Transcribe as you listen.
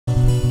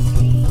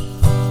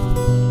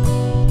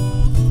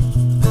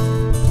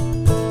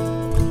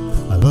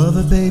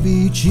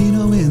baby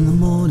Chino in the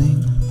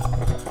morning.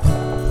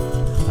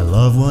 I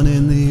love one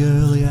in the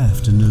early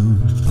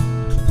afternoon.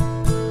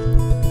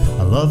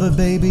 I love a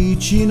baby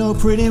Chino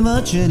pretty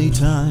much any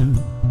time.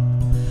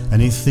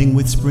 Anything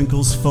with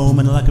sprinkles, foam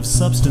and a lack of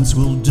substance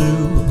will do.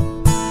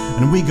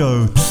 And we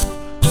go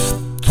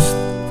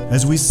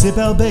as we sip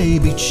our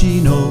baby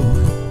Chino.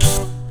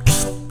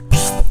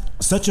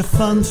 Such a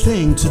fun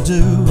thing to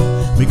do.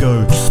 We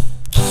go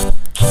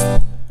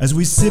as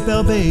we sip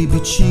our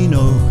baby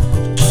Chino.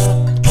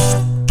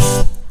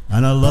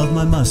 And I love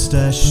my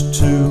mustache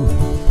too.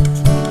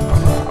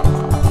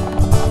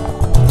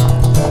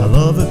 I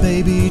love a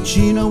baby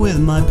Chino with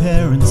my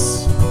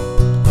parents,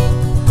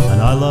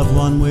 and I love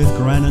one with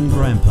Gran and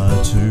Grandpa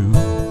too.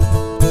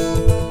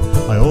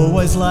 I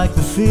always like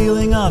the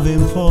feeling of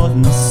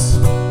importance.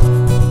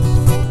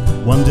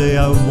 One day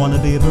I want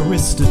to be a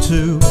barista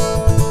too.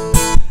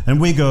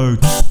 And we go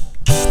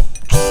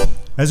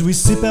as we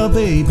sip our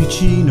baby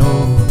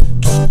Chino.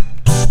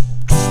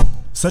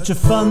 Such a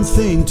fun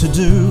thing to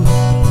do.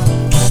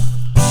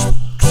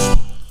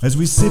 As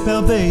we sip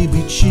our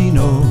baby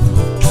Chino.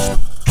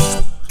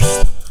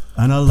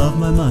 And I love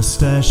my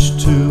mustache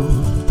too.